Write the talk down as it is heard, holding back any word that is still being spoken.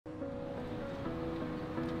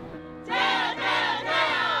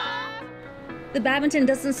The badminton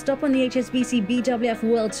doesn't stop on the HSBC BWF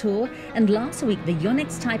World Tour, and last week the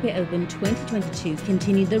Yonex Taipei Open 2022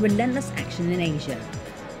 continued the relentless action in Asia.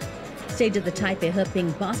 Staged at the Taipei Heping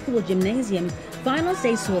Basketball Gymnasium, finals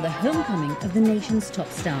day saw the homecoming of the nation's top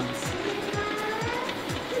stars.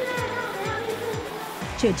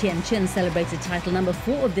 Chiu Tianchun celebrated title number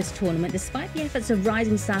 4 of this tournament despite the efforts of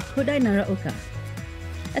rising star Kodai Naraoka.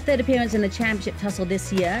 A third appearance in the championship tussle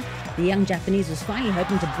this year, the young Japanese was finally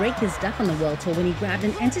hoping to break his duck on the World Tour when he grabbed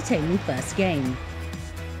an entertaining first game.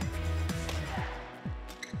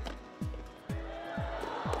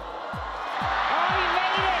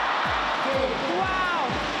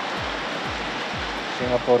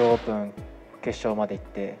 Singapore Open 決勝まで行っ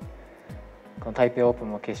て、この台北オープ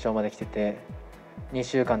ンも決勝まで来てて、2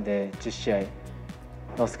週間で10試合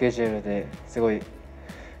のスケジュールですごい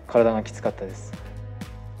体がきつかったです。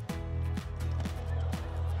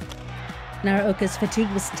Naraoka's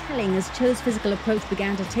fatigue was telling as Cho's physical approach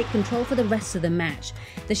began to take control for the rest of the match.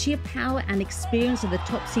 The sheer power and experience of the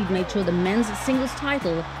top seed made sure the men's singles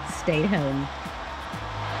title stayed home.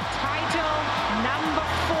 Title number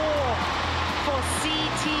 4 for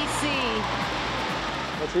CTC.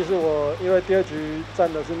 其实我因为第二局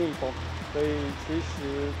站的是逆风，所以其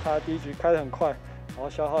实他第一局开得很快，然后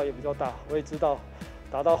消耗也比较大。我也知道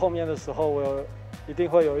打到后面的时候我一定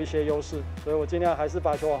会有一些优势，所以我尽量还是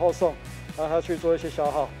把球往后送。 让他去做一些消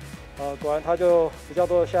耗，果然他就比较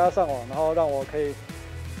多的下压上网，然后让我可以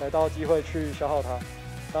逮到机会去消耗他，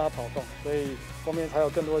让他跑动，所以后面才有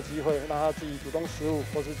更多的机会让他自己主动失误，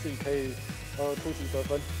或是自己可以突击得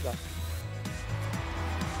分，这样。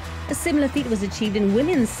 A similar feat was achieved in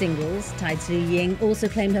women's singles. Tai Tzu Ying also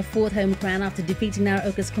claimed her 4th home crown after defeating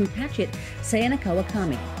Naraoka's compatriot Sayana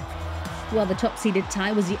Kawakami. While the top-seeded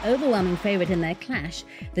Tai was the overwhelming favourite in their clash,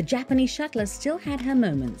 the Japanese shuttler still had her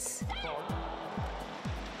moments.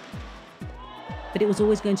 But it was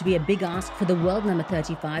always going to be a big ask for the world number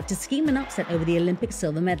 35 to scheme an upset over the Olympic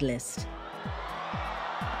silver medalist.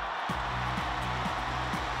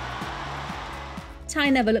 Tai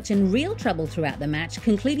never looked in real trouble throughout the match,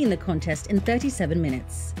 concluding the contest in 37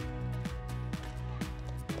 minutes.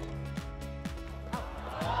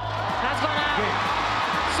 That's gone out.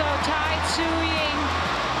 So Tai Tzu Ying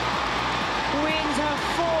wins her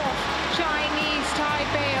 4th Chinese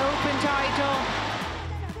Taipei Open title.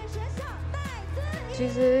 其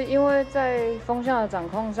实，因为在风向的掌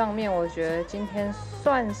控上面，我觉得今天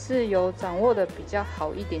算是有掌握的比较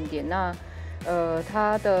好一点点。那，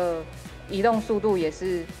它的移动速度也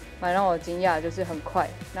是蛮让我惊讶，就是很快。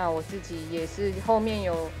那我自己也是后面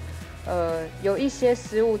有一些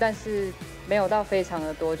失误，但是没有到非常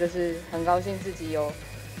的多，就是很高兴自己有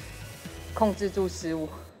控制住失误。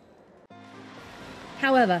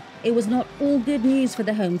 However, it was not all good news for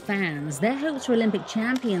the home fans. Their hopes for Olympic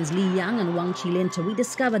champions Li Yang and Wang Qilin to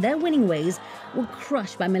rediscover their winning ways were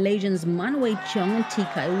crushed by Malaysians Man Wei Chong and T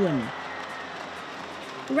Kai Wun.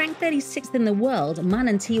 Ranked 36th in the world, Man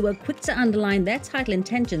and T were quick to underline their title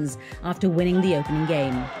intentions after winning the opening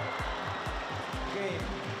game.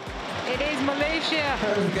 It is Malaysia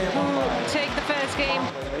who take the first game.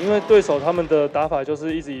 因为对手他们的打法就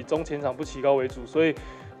是一直以中前场不起高为主，所以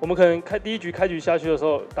我们可能第一局开局下去的时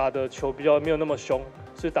候打的球比较没有那么凶，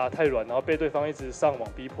是打太软，然后被对方一直上网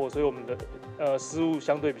逼迫，所以我们的失误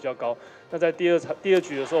相对比较高。那在第二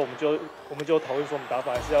局的时候，我们就讨论说，我们打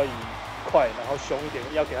法还是要以快，然后凶一点，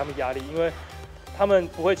要给他们压力，因为他们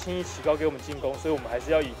不会轻易起高给我们进攻，所以我们还是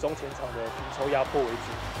要以中前场的平抽压迫为主。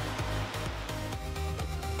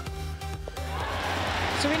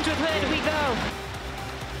So into a third we go.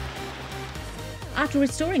 After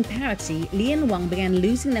restoring parity, Li and Wang began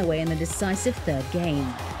losing their way in the decisive third game.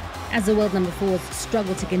 As the world number 4s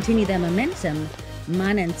struggled to continue their momentum,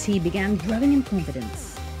 Man and T began growing in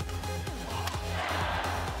confidence.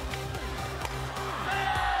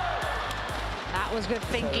 That was good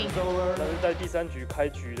thinking. 但是在第3局开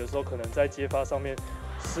局的时候，可能在接发上面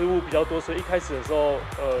失误比较多，所以一开始的时候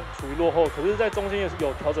处于落后，可是在中间也是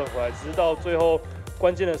有调整回来，只是到最后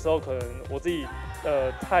关键的时候，可能我自己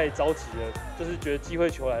太着急了，就是觉得机会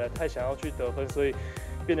球来了，太想要去得分，所以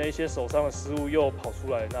变得一些手上的失误又跑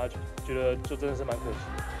出来，那觉得就真的是蛮可惜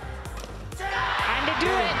的。And they do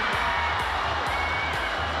it.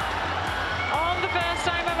 On the first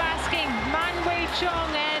time of asking, Man Wei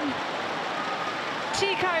Chong and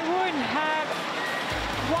T Kai Wun have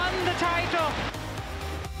won the title.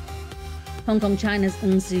 Hong Kong China's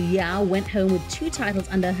Ng Su Yao went home with 2 titles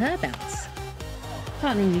under her belts.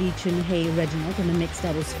 Partnering Lee Chun-hei Reginald in the mixed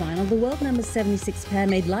doubles final, the world number 76 pair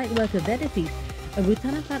made light work of their defeat of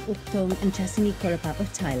Ruthanapat Uttong and Chasini Korapap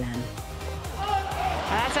of Thailand.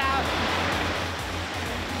 That's out.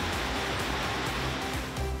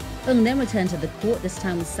 Ng then returned to the court, this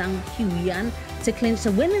time with Sang Kyu-yan, to clinch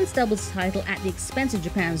the women's doubles title at the expense of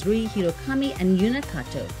Japan's Rui Hirokami and Yuna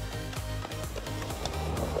Kato.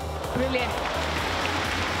 Brilliant.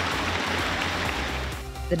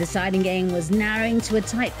 The deciding game was narrowing to a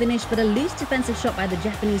tight finish, but a loose defensive shot by the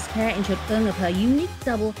Japanese pair ensured Ng of her unique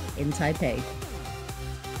double in Taipei.